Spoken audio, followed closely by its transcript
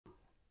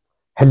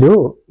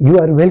Hello, you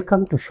are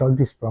welcome to solve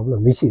this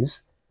problem, which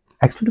is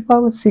x to the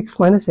power 6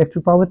 minus x to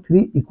the power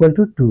 3 equal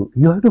to 2.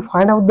 You have to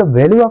find out the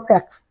value of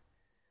x.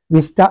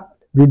 We start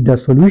with the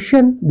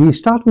solution.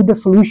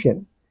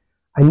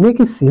 And make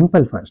it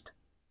simple first.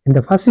 In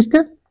the first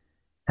step,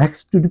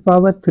 x to the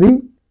power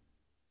 3,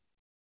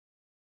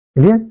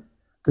 clear?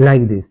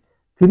 Like this.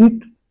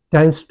 3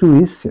 times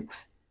 2 is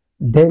 6.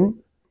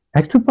 Then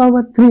x to the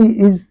power 3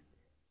 is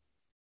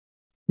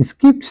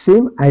kept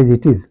same as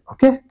it is,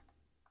 okay?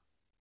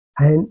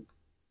 And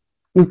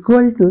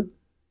equal to,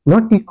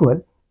 not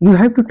equal, you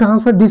have to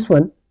transfer this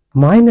one.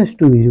 Minus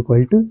 2 is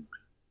equal to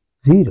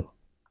 0.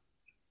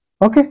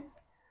 Okay.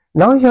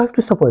 Now you have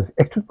to suppose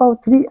x to the power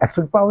 3, x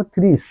to the power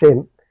 3 is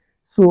same.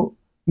 So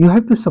you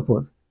have to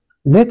suppose,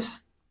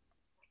 let's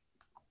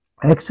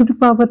x to the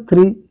power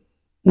 3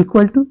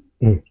 equal to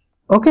a.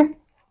 Okay.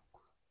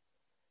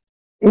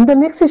 In the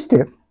next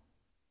step,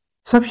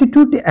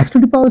 substitute x to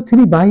the power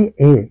 3 by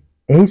a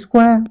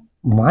square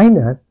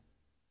minus,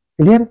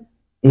 clear,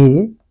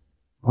 a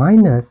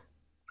minus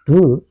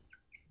 2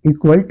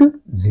 equal to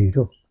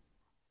 0.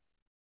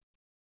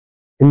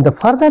 In the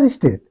further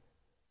steps,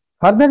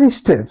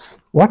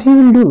 what you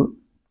will do,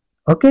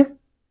 okay,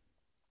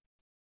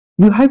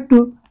 you have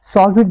to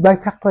solve it by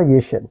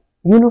factorization.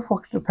 You know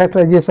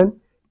factorization,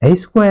 a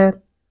square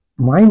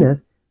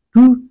minus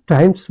 2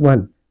 times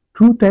 1,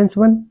 2 times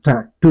 1,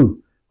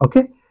 2,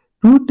 okay,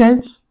 2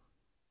 times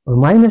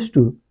minus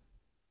 2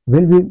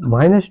 will be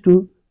minus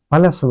 2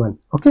 plus 1,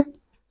 okay.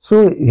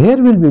 So here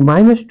will be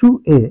minus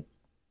 2a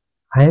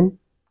and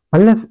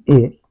plus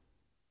a.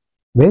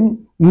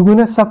 When you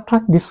gonna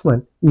subtract this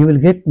one, you will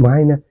get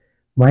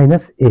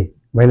minus a,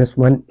 minus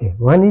 1a.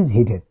 1 is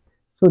hidden.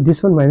 So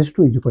this one minus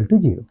 2 is equal to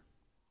 0.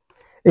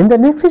 In the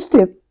next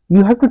step,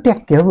 you have to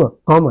take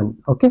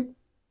common, okay.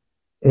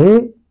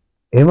 A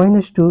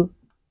minus 2,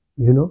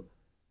 you know,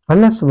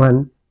 plus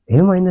 1,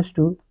 a minus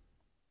 2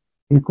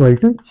 equal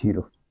to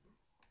 0.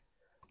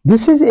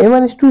 This is a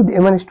minus 2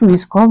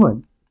 is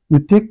common. You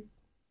take,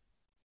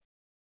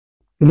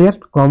 clear,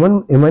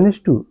 common a minus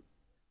 2.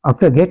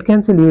 After get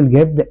cancel, you will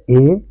get the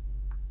a.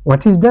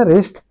 What is the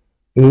rest?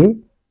 A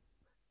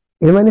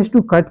minus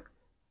 2 cut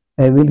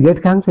will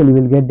get cancel. You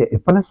will get the a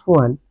plus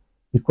 1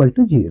 equal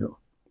to 0.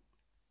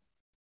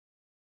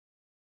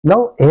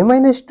 Now a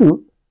minus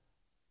 2,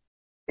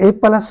 a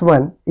plus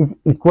 1 is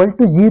equal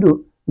to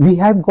 0. We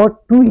have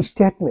got two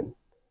statements.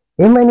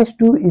 A minus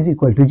 2 is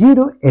equal to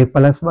 0. A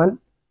plus 1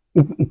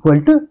 is equal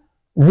to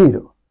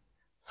 0.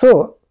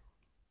 So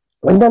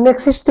in the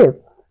next step,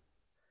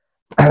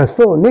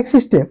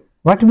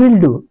 what we will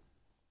do,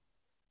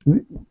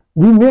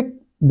 we make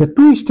the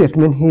two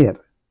statement here,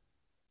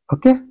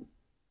 okay.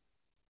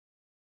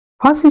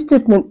 First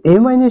statement, a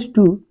minus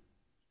 2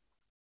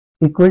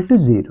 equal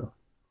to 0.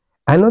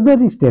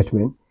 Another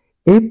statement,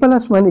 a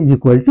plus 1 is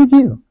equal to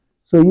 0.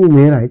 So you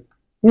may write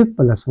a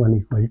plus 1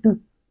 equal to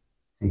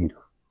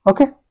 0,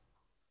 okay.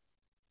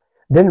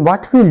 Then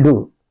what we will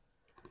do,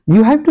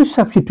 you have to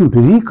substitute,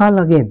 recall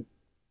again,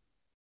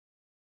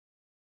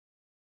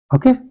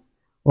 okay.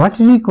 What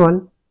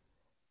recall?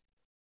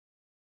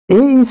 A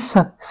is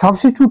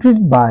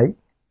substituted by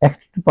x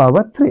to the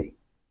power 3.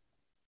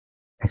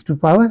 X to the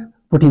power,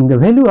 putting the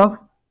value of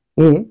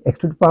a, x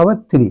to the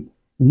power 3.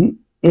 A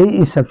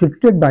is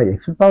substituted by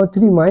x to the power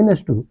 3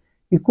 minus 2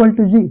 equal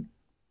to 0.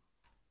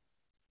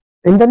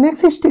 In the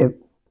next step,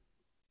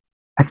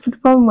 x to the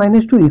power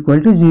minus 2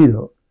 equal to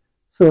 0.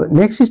 So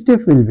next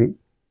step will be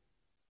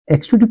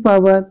x to the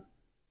power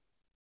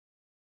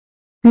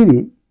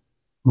 3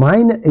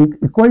 minus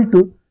equal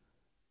to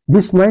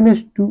this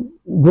minus 2,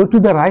 go to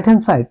the right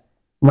hand side,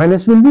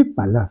 minus will be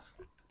plus.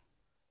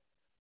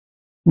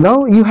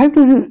 Now you have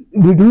to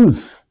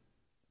reduce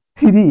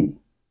 3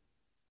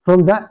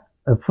 from the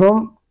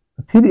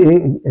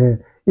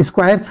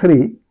square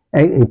 3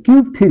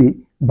 cube 3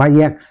 by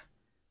x.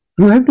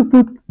 You have to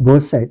put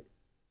both sides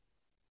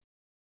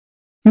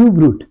cube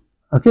root,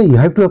 okay. You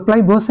have to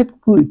apply both sides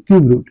cube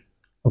root,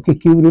 okay,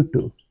 cube root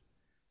 2.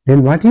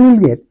 Then what you will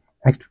get,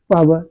 x to the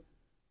power,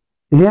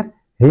 here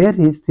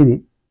is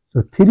 3.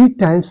 So 3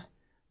 times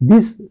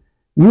this,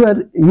 you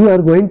are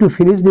going to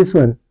finish this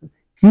one,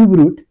 cube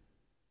root,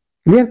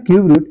 clear,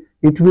 cube root,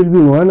 it will be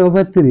 1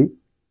 over 3,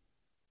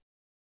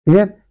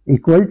 clear,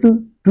 equal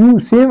to 2,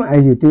 same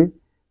as it is.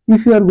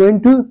 If you are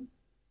going to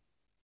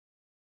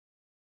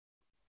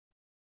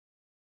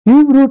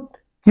cube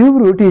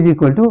root is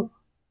equal to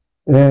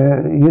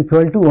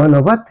 1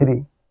 over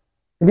 3,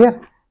 clear.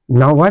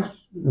 Now what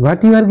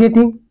you are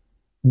getting,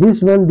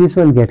 this one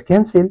get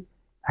cancelled,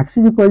 x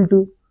is equal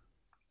to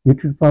e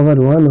to the power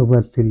 1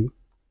 over 3.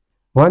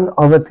 1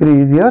 over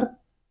 3 is your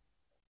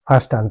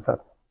first answer.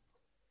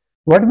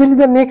 What will be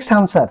the next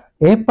answer?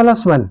 A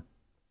plus 1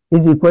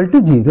 is equal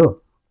to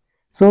 0.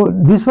 So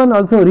this one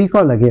also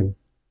recall again.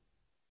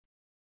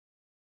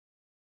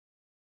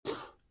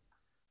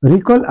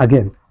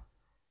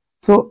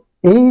 So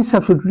a is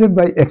substituted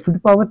by x to the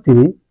power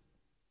 3,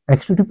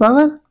 x to the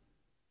power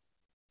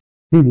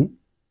 3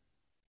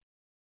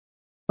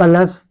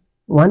 plus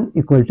 1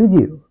 equal to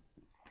 0.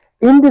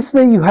 In this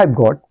way you have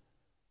got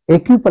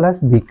AQ plus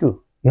BQ.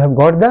 You have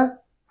got the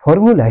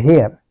formula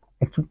here,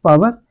 x to the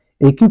power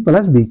AQ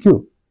plus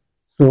BQ.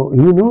 So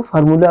you know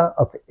formula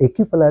of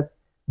AQ plus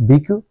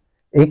BQ.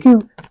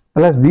 AQ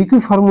plus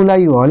BQ formula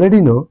you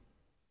already know.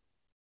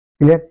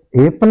 Clear?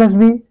 A plus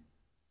B,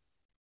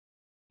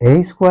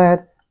 A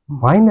square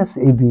minus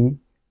AB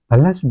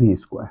plus B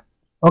square.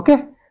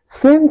 Okay?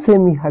 Same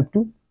you have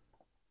to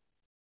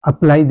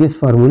apply this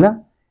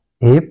formula.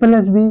 A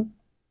plus B,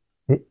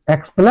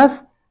 x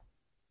plus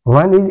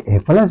 1 is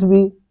A plus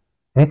B,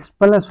 x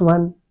plus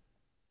 1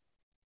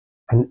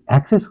 and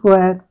x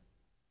square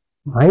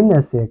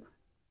minus x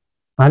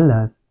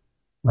plus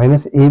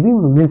minus AB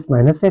means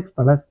minus x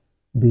plus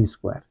B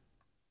square.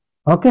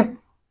 Okay?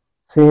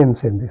 Same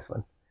this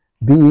one.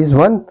 B is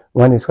 1,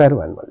 1 square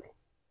 1 only.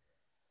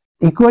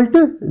 Equal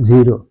to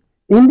 0.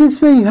 In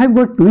this way you have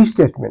got two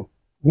statements.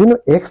 You know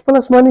x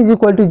plus 1 is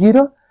equal to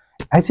 0,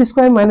 x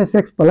square minus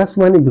x plus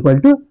 1 is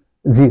equal to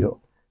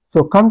 0.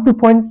 So come to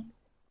point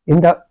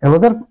in the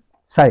another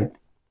side.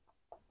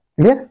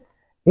 Clear?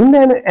 In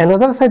the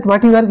another side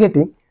what you are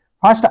getting,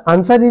 first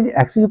answer is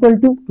x is equal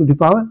to the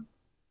power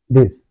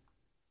this.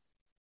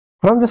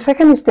 From the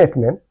second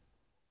statement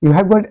you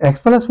have got x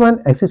plus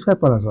 1, x square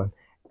plus 1.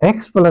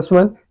 X plus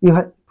 1, you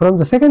have from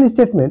the second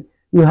statement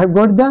you have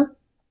got the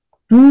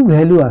two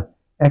value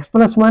x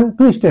plus 1,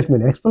 two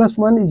statement, x plus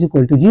 1 is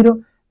equal to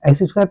 0, x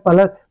square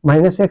plus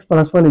minus x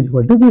plus 1 is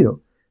equal to 0.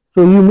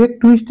 So you make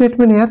two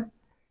statement here,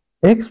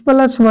 x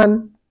plus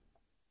 1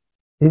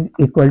 is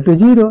equal to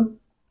 0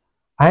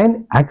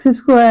 and x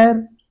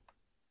square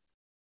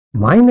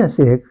minus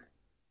x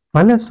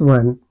plus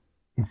 1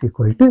 is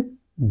equal to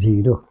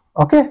 0.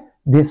 Okay,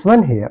 this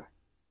one here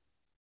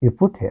you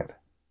put here.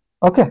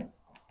 Okay,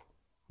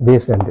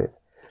 this and this.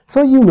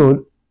 So you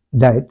know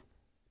that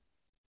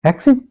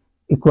x is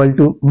equal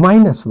to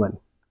minus 1.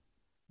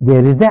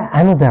 There is the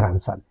another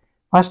answer.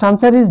 First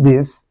answer is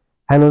this,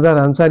 another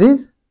answer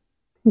is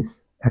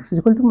this, x is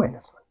equal to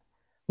minus 1.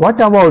 What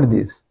about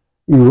this?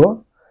 You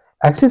know,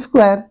 x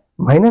square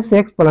minus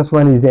x plus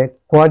 1 is a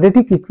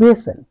quadratic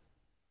equation.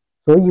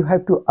 So you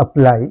have to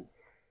apply,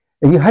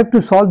 you have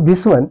to solve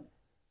this one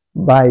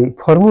by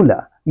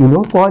formula. You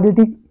know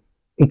quadratic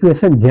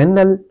equation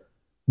general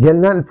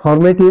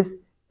format is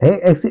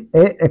ax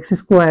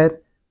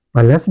square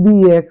plus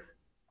bx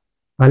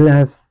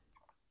plus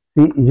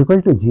c is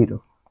equal to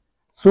 0.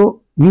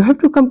 So you have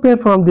to compare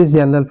from this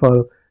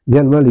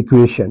general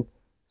equation.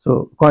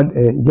 So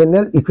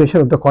general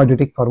equation of the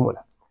quadratic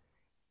formula.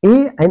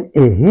 A and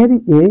A, here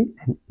is A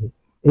and A.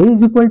 A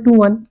is equal to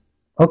 1.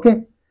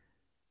 Okay.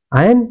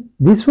 And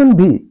this one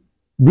B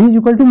is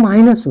equal to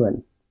minus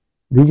 1.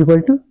 B is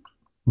equal to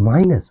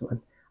minus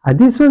 1. And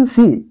this one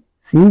C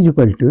is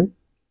equal to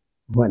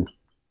 1.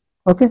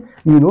 Okay.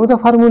 You know the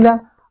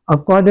formula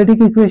of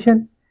quadratic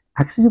equation,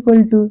 x is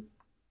equal to,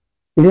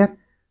 clear,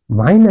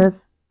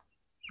 minus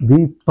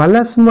b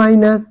plus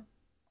minus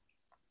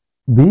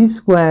b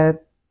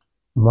square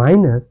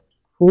minus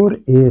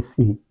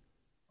 4ac,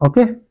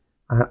 okay,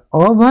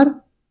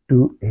 over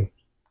 2a.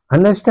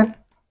 Understand?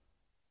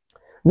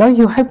 Now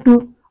you have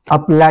to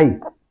apply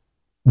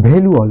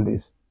value all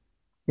this.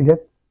 Clear?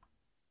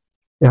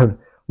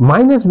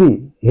 Minus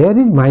b, here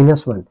is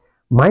minus 1,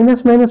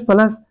 minus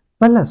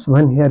plus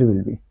 1 here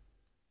will be.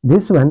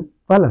 This one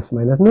plus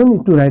minus, no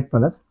need to write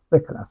plus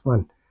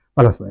 1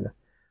 plus minus.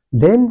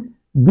 Then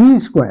b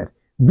square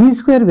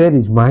where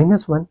is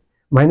minus 1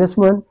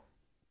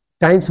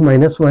 times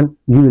minus 1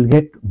 you will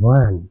get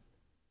 1,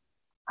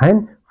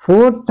 and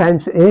 4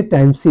 times a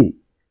times c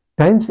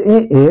times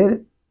a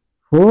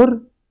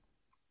 4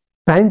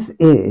 times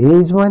a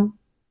is 1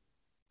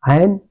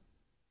 and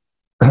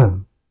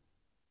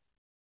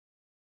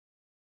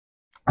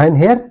and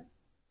here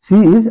c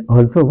is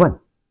also 1.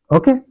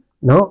 Okay,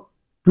 now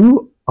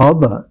 2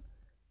 over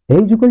a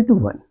is equal to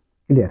 1.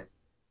 Clear?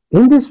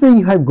 In this way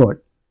you have got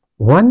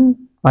 1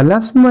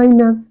 plus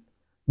minus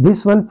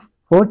this one,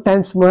 4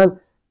 times 1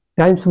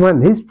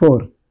 is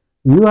 4.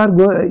 You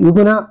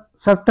gonna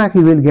subtract,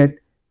 you will get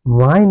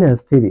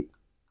minus 3.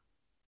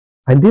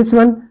 And this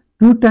one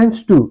 2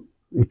 times 2,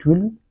 it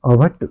will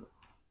over 2.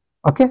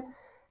 Okay.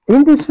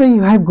 In this way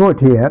you have got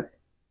here.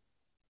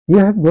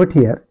 What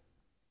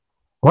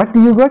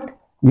you got?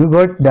 You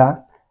got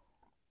the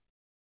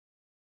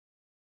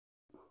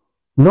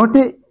not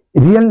a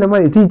real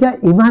number, it is the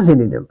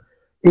imaginary number.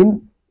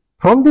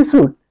 From this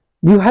root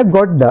you have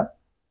got the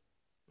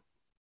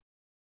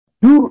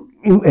two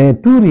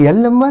real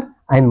number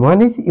and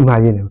one is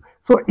imaginary number.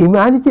 So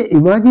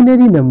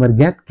imaginary number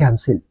get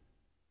cancelled.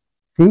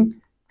 See,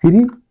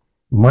 3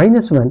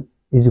 minus 1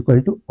 is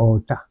equal to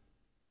iota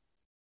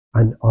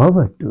and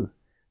over 2.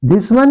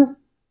 This one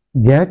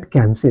get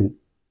cancelled.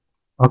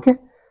 Okay.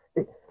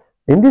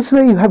 In this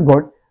way you have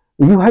got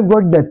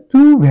the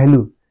two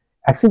value,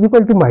 x is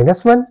equal to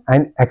minus 1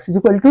 and x is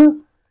equal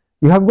to,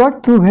 you have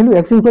got two value,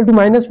 x is equal to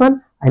minus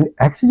 1 and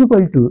x is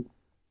equal to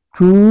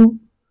 2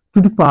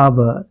 to the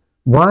power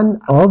 1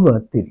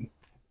 over 3.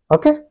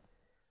 Okay.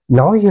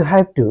 Now you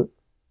have to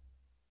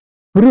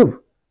prove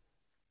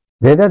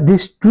whether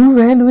this two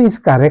value is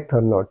correct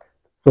or not.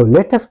 So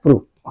let us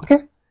prove. Okay.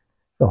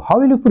 So how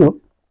will you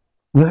prove?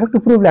 You have to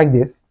prove like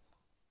this.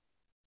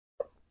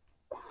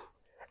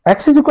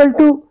 X is equal to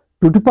 2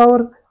 to the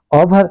power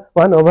over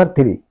 1 over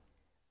 3.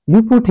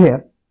 You put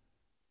here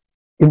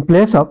in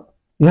place of,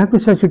 you have to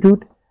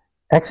substitute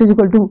x is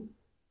equal to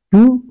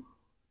 2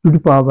 to the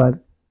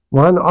power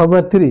 1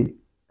 over 3.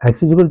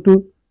 X is equal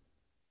to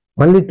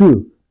only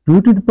 2.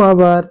 2 to the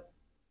power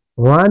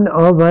 1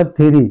 over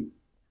 3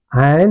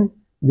 and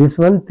this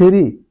one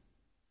 3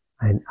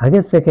 and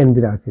again second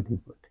bracket you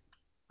put.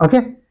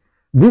 Okay.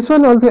 This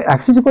one also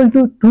x is equal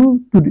to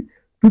 2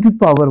 to the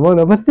power 1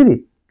 over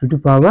 3. 2 to the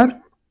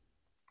power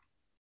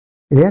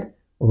here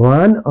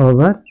 1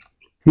 over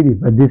 3,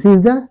 but this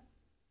is the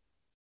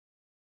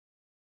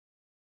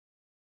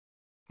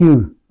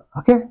cube.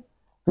 Okay.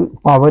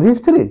 Power is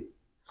 3.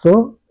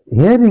 So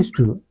here is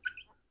 2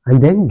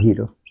 and then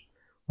 0.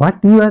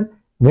 What you are,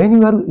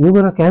 when you're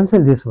going to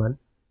cancel this one,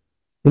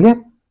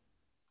 clear?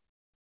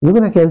 You're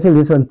going to cancel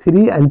this one,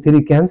 3 and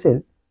 3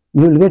 cancel,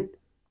 you will get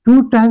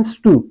 2 times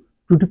 2.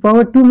 2 to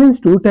power 2 means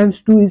 2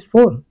 times 2 is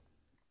 4.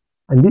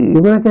 And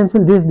you're going to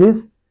cancel this,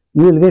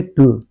 you will get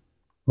 2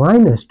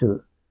 minus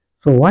 2.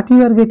 So what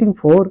you are getting,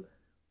 4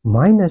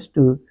 minus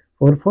 2,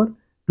 4, 4,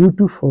 2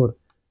 to 4.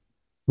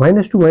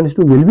 Minus 2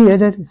 will be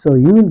added, so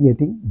you will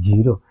getting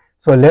 0.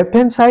 So left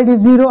hand side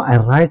is 0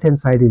 and right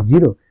hand side is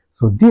 0.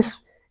 So this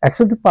x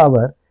to the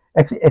power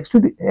x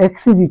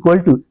is equal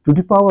to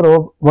the power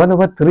of 1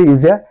 over 3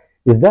 is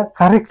the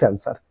correct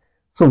answer.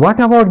 So what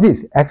about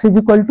this? X is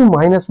equal to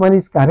minus 1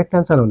 is correct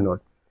answer or not?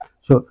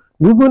 So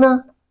you're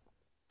gonna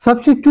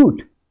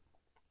substitute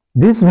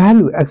this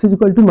value x is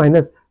equal to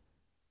minus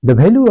the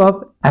value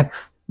of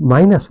x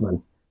minus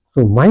 1.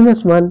 So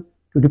minus 1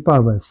 to the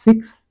power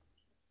 6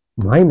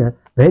 minus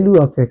value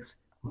of x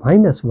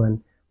minus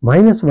 1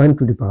 minus 1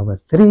 to the power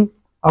 3.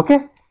 Okay.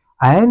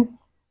 And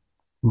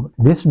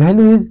this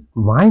value is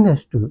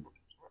minus 2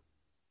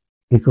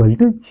 equal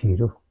to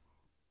 0.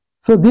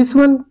 So this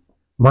one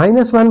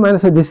minus 1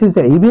 minus 1, this is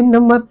the even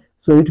number,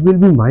 so it will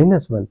be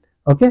minus 1.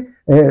 Okay.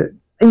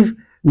 If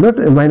not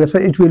minus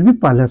 1, it will be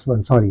plus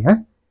 1, sorry.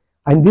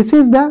 And this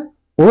is the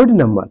odd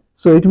number,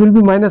 so it will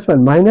be minus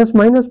 1 minus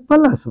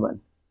plus 1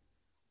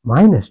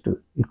 minus 2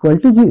 equal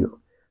to 0.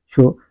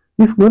 So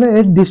if you going to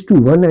add these two,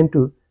 1 and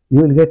 2,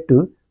 you will get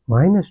 2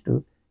 minus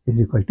 2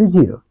 is equal to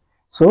 0.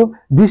 So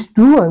these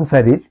two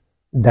answers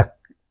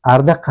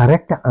are the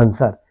correct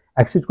answer.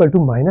 X is equal to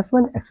minus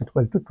 1, x is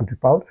equal to 2 to the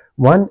power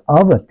 1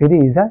 over 3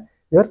 is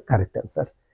your correct answer.